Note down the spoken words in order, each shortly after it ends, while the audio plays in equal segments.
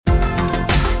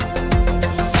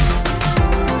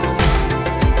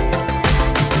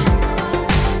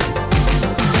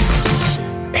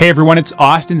Hey everyone, it's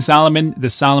Austin Solomon, the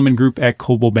Solomon Group at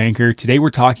Coldwell Banker. Today we're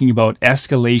talking about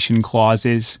escalation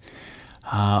clauses,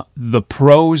 the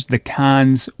pros, the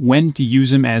cons, when to use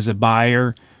them as a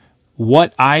buyer,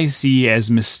 what I see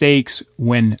as mistakes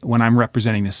when I'm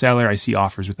representing the seller. I see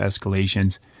offers with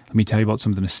escalations. Let me tell you about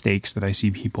some of the mistakes that I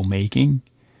see people making. And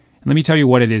let me tell you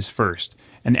what it is first.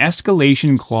 An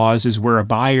escalation clause is where a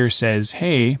buyer says,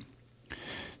 hey,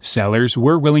 sellers,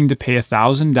 we're willing to pay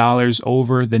 $1,000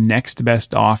 over the next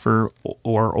best offer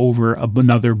or over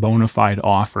another bona fide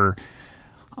offer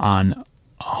on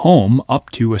a home up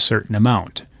to a certain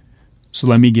amount. So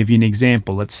let me give you an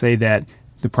example. Let's say that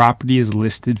the property is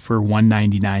listed for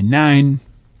 $199,900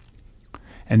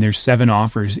 and there's 7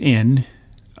 offers in.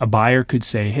 A buyer could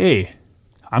say, hey,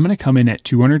 I'm going to come in at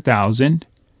 $200,000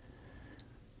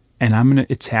 and I'm going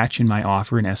to attach in my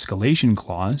offer an escalation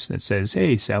clause that says,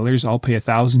 hey, sellers, I'll pay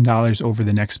 $1,000 over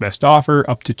the next best offer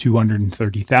up to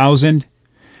 $230,000,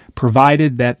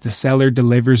 provided that the seller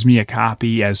delivers me a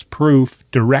copy as proof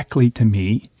directly to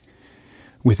me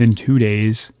within 2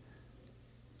 days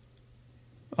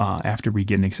after we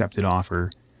get an accepted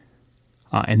offer.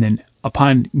 And then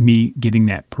upon me getting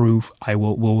that proof, I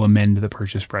will amend the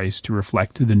purchase price to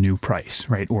reflect the new price,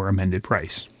 right, or amended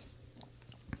price.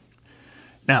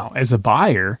 Now, as a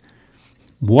buyer,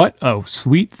 what a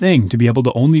sweet thing to be able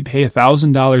to only pay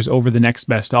 $1,000 over the next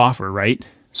best offer, right?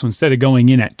 So instead of going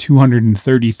in at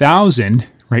 $230,000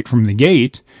 right from the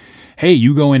gate, hey,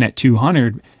 you go in at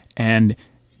 $200,000 and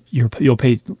you'll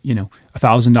pay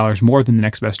 $1,000 more than the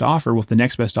next best offer. Well, if the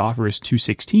next best offer is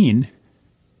 $216,000,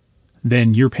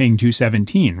 then you're paying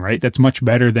 $217,000, right? That's much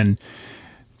better than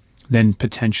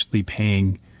potentially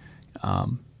paying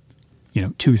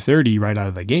 $230,000 right out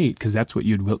of the gate, because that's what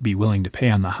you'd be willing to pay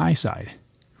on the high side,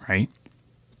 right?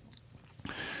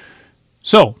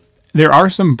 So there are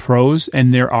some pros,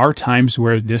 and there are times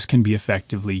where this can be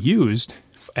effectively used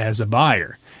as a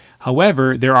buyer.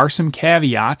 However, there are some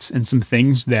caveats and some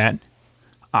things that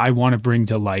I want to bring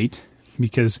to light,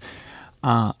 because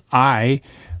for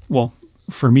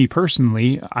me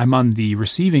personally, I'm on the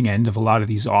receiving end of a lot of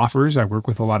these offers. I work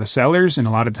with a lot of sellers, and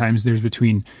a lot of times there's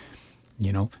between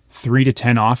 3 to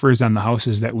 10 offers on the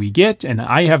houses that we get, and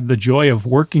I have the joy of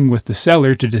working with the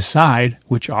seller to decide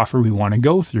which offer we want to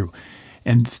go through.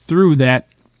 And through that,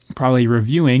 probably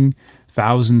reviewing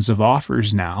thousands of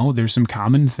offers now, there's some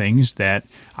common things that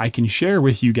I can share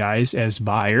with you guys as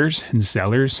buyers and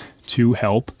sellers to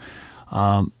help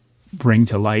bring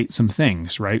to light some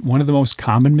things, right? One of the most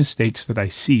common mistakes that I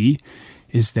see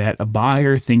is that a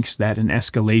buyer thinks that an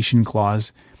escalation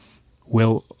clause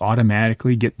will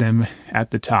automatically get them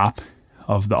at the top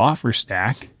of the offer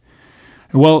stack.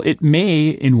 Well, it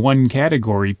may in one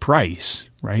category, price,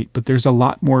 right? But there's a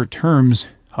lot more terms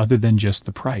other than just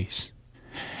the price.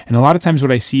 And a lot of times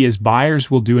what I see is buyers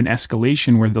will do an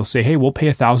escalation where they'll say, hey, we'll pay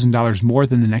 $1,000 more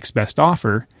than the next best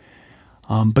offer.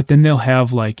 But then they'll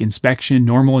have like inspection,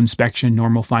 normal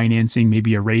financing,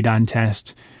 maybe a radon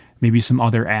test, maybe some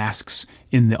other asks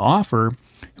in the offer.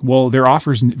 Well, their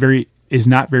offer is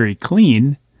not very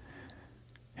clean.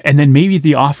 And then maybe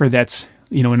the offer that's,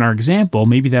 in our example,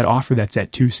 maybe that offer that's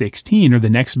at $216,000 or the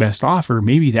next best offer,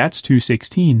 maybe that's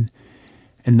 $216,000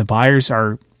 and the buyers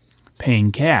are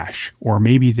paying cash, or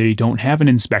maybe they don't have an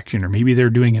inspection, or maybe they're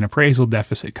doing an appraisal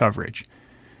deficit coverage.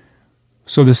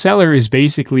 So the seller is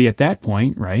basically at that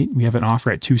point, right? We have an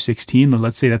offer at $216,000.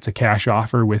 Let's say that's a cash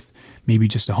offer with maybe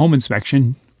just a home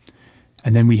inspection.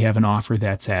 And then we have an offer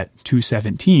that's at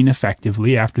 $217,000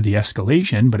 effectively after the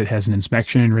escalation, but it has an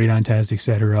inspection, radon test,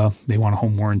 etc. They want a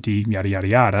home warranty, yada, yada,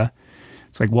 yada.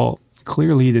 It's like, well,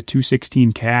 clearly the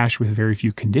 $216,000 cash with very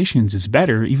few conditions is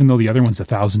better, even though the other one's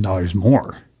 $1,000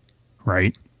 more,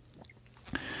 right?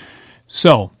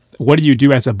 So what do you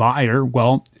do as a buyer?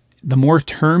 Well, the more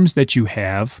terms that you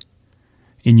have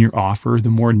in your offer, the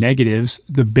more negatives,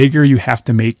 the bigger you have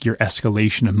to make your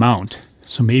escalation amount.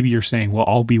 So maybe you're saying, well,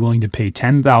 I'll be willing to pay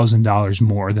 $10,000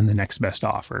 more than the next best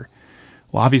offer.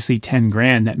 Well, obviously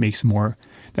 $10,000,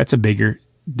 that's a bigger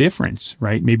difference,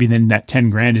 right? Maybe then that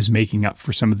 $10,000 is making up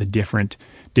for some of the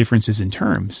differences in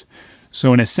terms.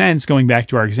 So in a sense, going back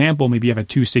to our example, maybe you have a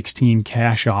 $216,000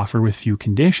 cash offer with few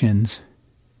conditions.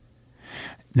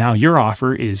 Now your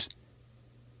offer is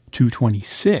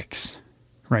 $226,000,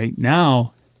 right?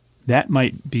 Now that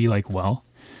might be like, well,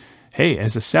 hey,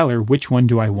 as a seller, which one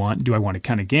do I want? Do I want to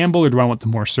kind of gamble, or do I want the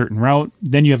more certain route?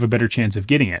 Then you have a better chance of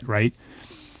getting it, right?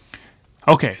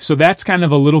 Okay, so that's kind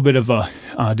of a little bit of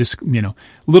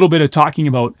little bit of talking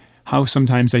about how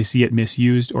sometimes I see it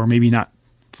misused or maybe not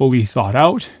fully thought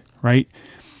out, right?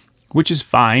 Which is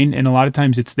fine, and a lot of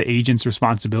times it's the agent's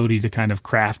responsibility to kind of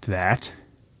craft that,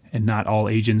 and not all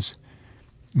agents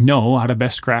know how to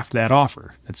best craft that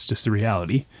offer. That's just the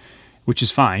reality, which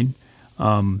is fine.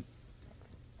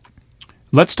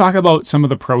 Let's talk about some of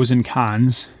the pros and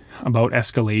cons about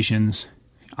escalations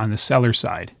on the seller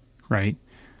side, right?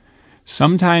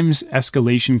 Sometimes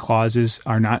escalation clauses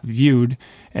are not viewed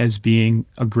as being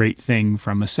a great thing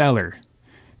from a seller,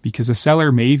 because a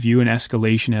seller may view an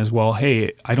escalation as, well,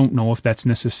 hey, I don't know if that's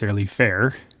necessarily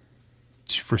fair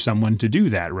for someone to do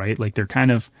that, right? Like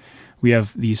we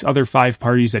have these other 5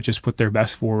 parties that just put their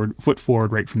best foot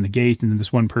forward right from the gate, and then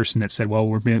this one person that said, well,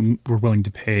 we're willing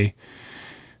to pay,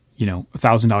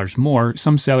 $1,000 more.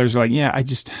 Some sellers are like, yeah, I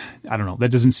don't know,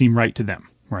 that doesn't seem right to them,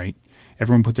 right?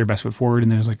 Everyone put their best foot forward,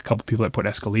 and there's like a couple people that put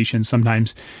escalation.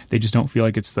 Sometimes they just don't feel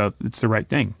like it's the right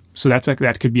thing. So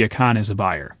that could be a con as a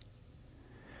buyer.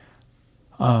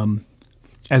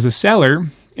 As a seller,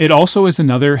 there's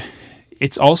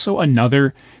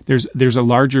a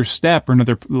larger step or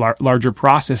another larger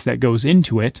process that goes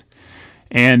into it.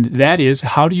 And that is,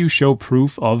 how do you show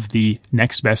proof of the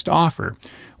next best offer?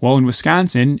 Well, in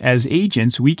Wisconsin, as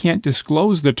agents, we can't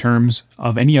disclose the terms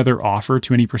of any other offer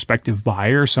to any prospective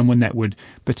buyer or someone that would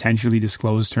potentially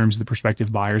disclose terms to the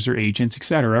prospective buyers or agents,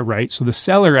 etc., right? So the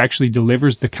seller actually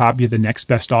delivers the copy of the next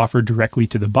best offer directly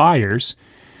to the buyers,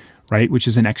 right, which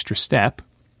is an extra step.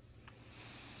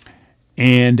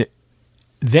 And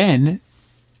then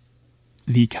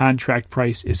the contract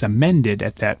price is amended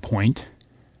at that point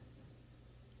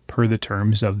per the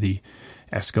terms of the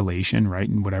escalation, right?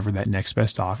 And whatever that next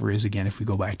best offer is. Again, if we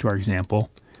go back to our example,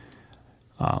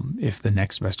 if the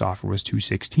next best offer was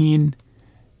 $216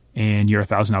 and you're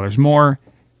 $1,000 more,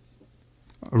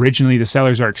 originally the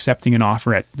sellers are accepting an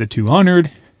offer at the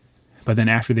 $200, but then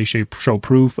after they show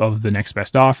proof of the next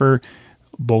best offer,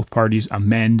 both parties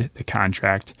amend the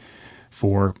contract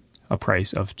for a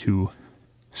price of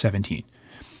 $217,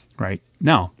 right?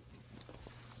 Now,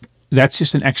 that's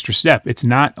just an extra step. It's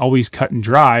not always cut and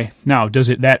dry. Now, does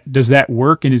that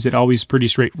work, and is it always pretty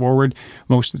straightforward?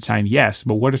 Most of the time, yes.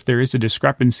 But what if there is a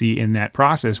discrepancy in that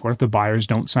process? What if the buyers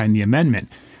don't sign the amendment,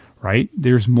 right?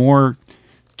 There's more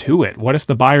to it. What if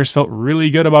the buyers felt really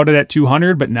good about it at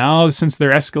 $200, but now since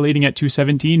they're escalating at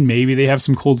 $217, maybe they have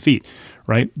some cold feet,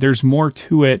 right? There's more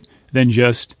to it than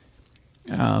just,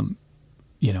 the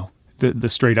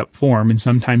straight up form. And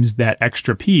sometimes that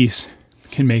extra piece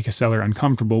can make a seller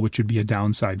uncomfortable, which would be a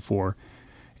downside for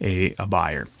a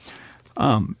buyer.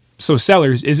 So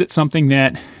sellers, is it something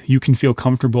that you can feel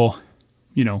comfortable,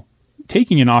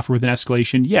 taking an offer with an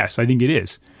escalation? Yes, I think it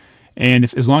is. And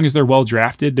as long as they're well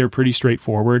drafted, they're pretty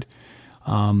straightforward,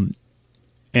 and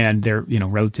they're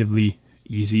relatively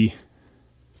easy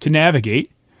to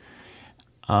navigate.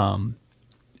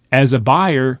 As a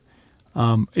buyer,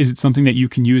 is it something that you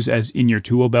can use as in your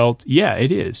tool belt? Yeah,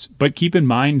 it is. But keep in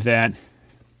mind that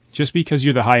just because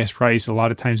you're the highest price, a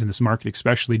lot of times in this market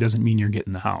especially, doesn't mean you're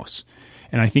getting the house.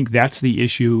 And I think that's the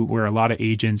issue where a lot of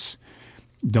agents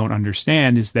don't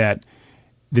understand, is that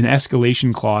the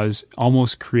escalation clause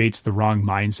almost creates the wrong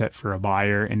mindset for a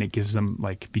buyer, and it gives them,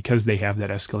 because they have that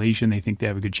escalation, they think they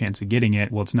have a good chance of getting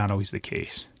it. Well, it's not always the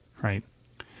case, right?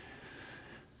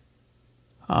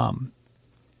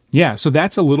 So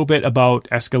that's a little bit about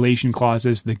escalation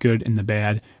clauses, the good and the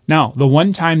bad. Now, the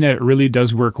one time that it really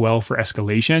does work well for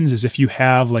escalations is if you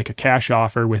have a cash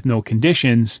offer with no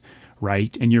conditions,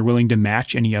 right, and you're willing to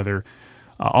match any other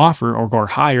offer or go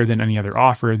higher than any other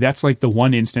offer. That's the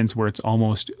one instance where it's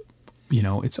almost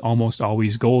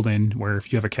always golden, where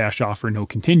if you have a cash offer, no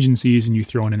contingencies, and you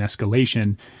throw in an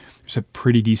escalation, there's a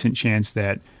pretty decent chance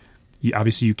that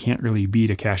you can't really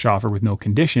beat a cash offer with no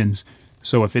conditions.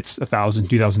 So if it's $1,000,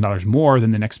 $2,000 more than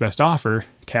the next best offer,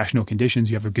 cash, no conditions,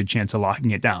 you have a good chance of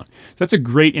locking it down. So that's a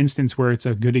great instance where it's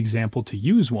a good example to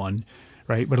use one,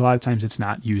 right? But a lot of times it's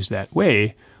not used that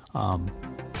way.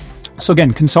 So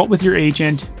again, consult with your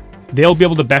agent. They'll be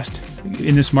able to best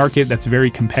in this market that's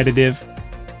very competitive.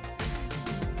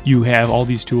 You have all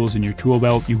these tools in your tool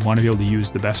belt. You want to be able to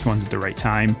use the best ones at the right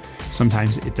time.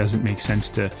 Sometimes it doesn't make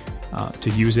sense to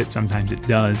use it. Sometimes it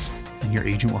does, and your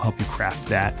agent will help you craft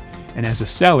that. And as a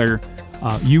seller,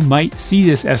 you might see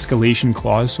this escalation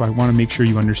clause, so I want to make sure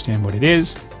you understand what it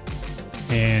is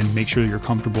and make sure you're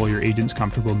comfortable, your agent's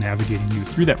comfortable navigating you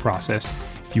through that process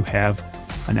if you have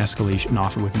an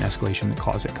offer with an escalation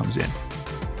clause that comes in.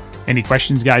 Any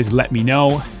questions, guys, let me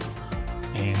know.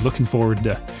 And looking forward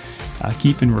to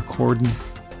keeping recording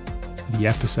the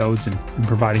episodes and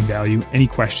providing value. Any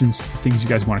questions, things you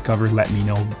guys want to cover, let me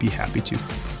know. Be happy to.